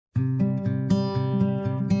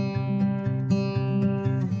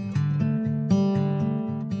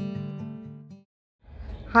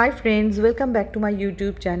Hi friends, welcome back to my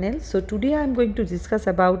YouTube channel. So today I am going to discuss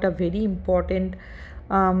about a very important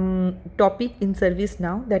topic in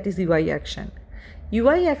ServiceNow, that is UI action.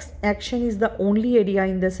 Action is the only area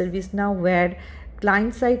in the ServiceNow where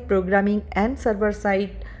client-side programming and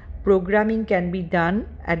server-side programming can be done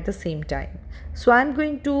at the same time. So I'm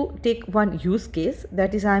going to take one use case,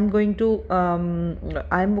 that is I'm going to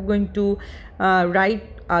write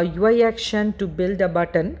a UI action to build a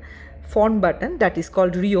phone button that is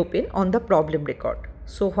called reopen on the problem record.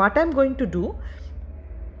 So what I'm going to do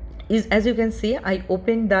is, as you can see, I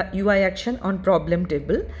open the UI action on problem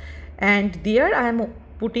table, and there I am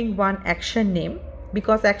putting one action name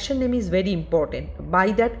because action name is very important.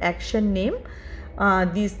 By that action name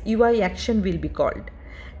this UI action will be called.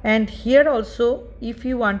 And here also, if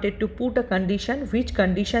you wanted to put a condition, which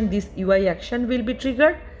condition this UI action will be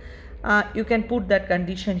triggered, you can put that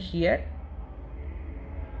condition here.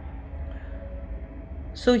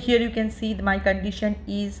 So here you can see my condition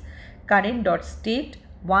is current.state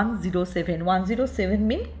 107. 107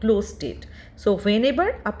 means closed state. So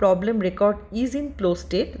whenever a problem record is in closed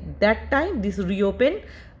state, that time this reopen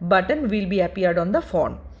button will be appeared on the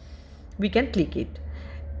phone. We can click it,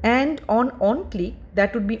 and on click,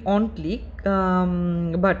 that would be on click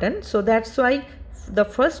button. So that's why the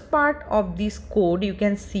first part of this code you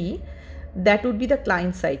can see, that would be the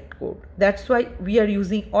client side code. That's why we are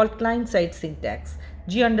using all client side syntax,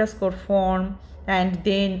 g_form, and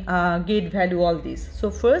then get value, all this. So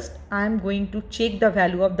first I am going to check the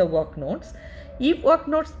value of the work nodes. If work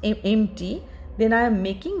nodes empty, then I am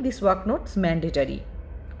making this work nodes mandatory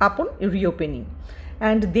upon reopening.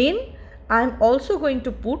 And then I am also going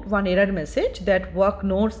to put one error message that work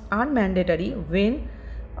nodes are mandatory when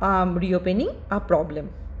reopening a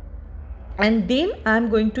problem. And then I am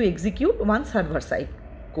going to execute one server side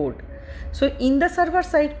code. So in the server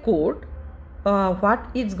side code, what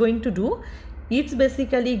it's going to do, it's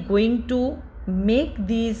basically going to make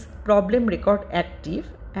this problem record active,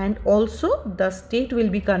 and also the state will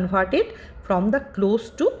be converted from the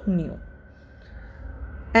closed to new,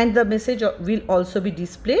 and the message will also be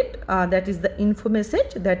displayed, that is the info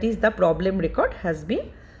message, that is the problem record has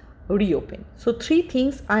been reopened. So three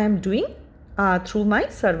things I am doing through my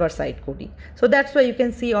server side coding. So that's why you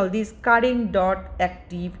can see all these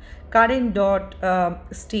current.active,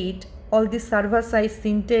 current.state, all this server side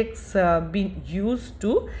syntax being used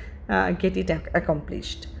to get it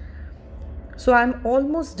accomplished. So I'm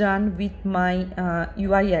almost done with my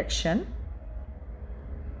UI action.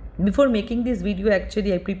 Before making this video,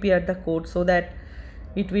 actually I prepared the code so that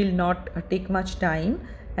it will not take much time,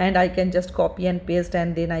 and I can just copy and paste,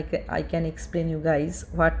 and then I can explain you guys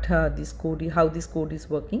what this code is, how this code is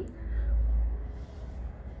working.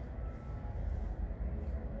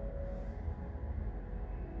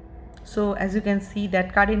 So as you can see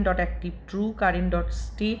that current.active true,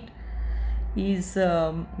 current.state is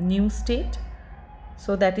new state.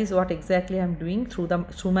 So that is what exactly I'm doing through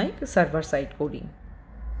my server side coding.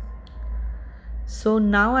 So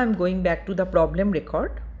now I'm going back to the problem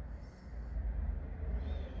record.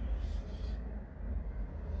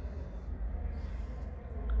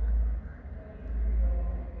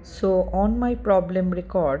 So on my problem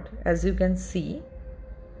record, as you can see,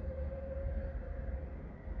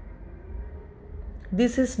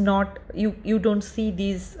 this is not, you don't see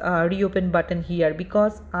this reopen button here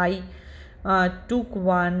because I took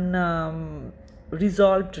one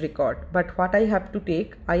resolved record. But what I have to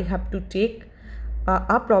take, I have to take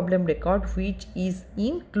a problem record which is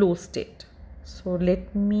in closed state. So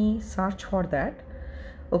let me search for that.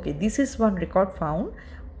 Okay, this is one record found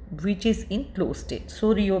which is in closed state.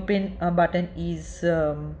 So reopen button is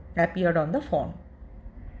appeared on the phone.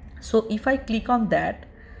 So if I click on that,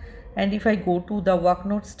 and if I go to the work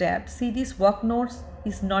nodes tab, see this work nodes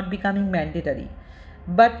is not becoming mandatory.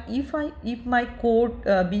 But if my code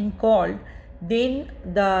being called, then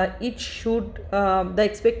the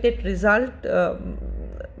expected result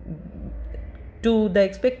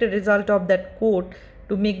of that code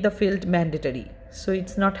to make the field mandatory. So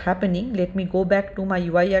it's not happening. Let me go back to my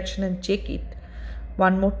UI action and check it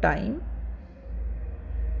one more time.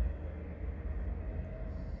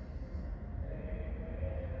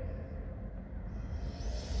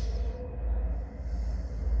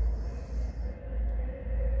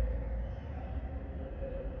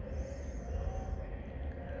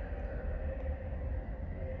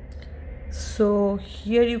 So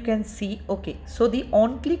here you can see, okay, so the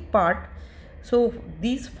on click part, so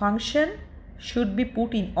this function should be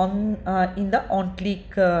put in the on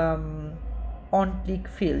click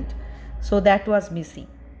field. So that was missing.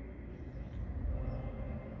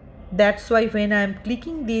 That's why when I am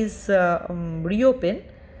clicking this reopen,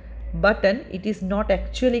 button, it is not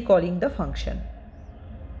actually calling the function.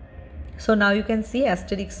 So now you can see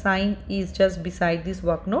asterisk sign is just beside this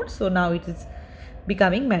work node. So now it is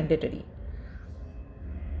becoming mandatory.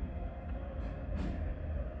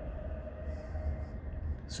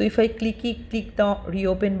 So if I click the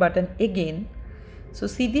reopen button again, so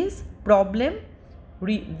see this problem,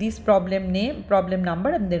 this problem name, problem number,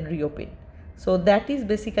 and then reopen. So that is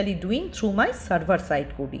basically doing through my server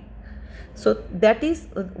side coding. So that is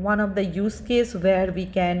one of the use case where we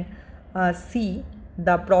can see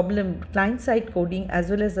the problem client side coding as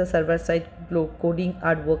well as the server side coding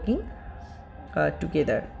are working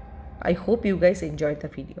together. I hope you guys enjoyed the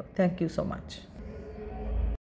video. Thank you so much.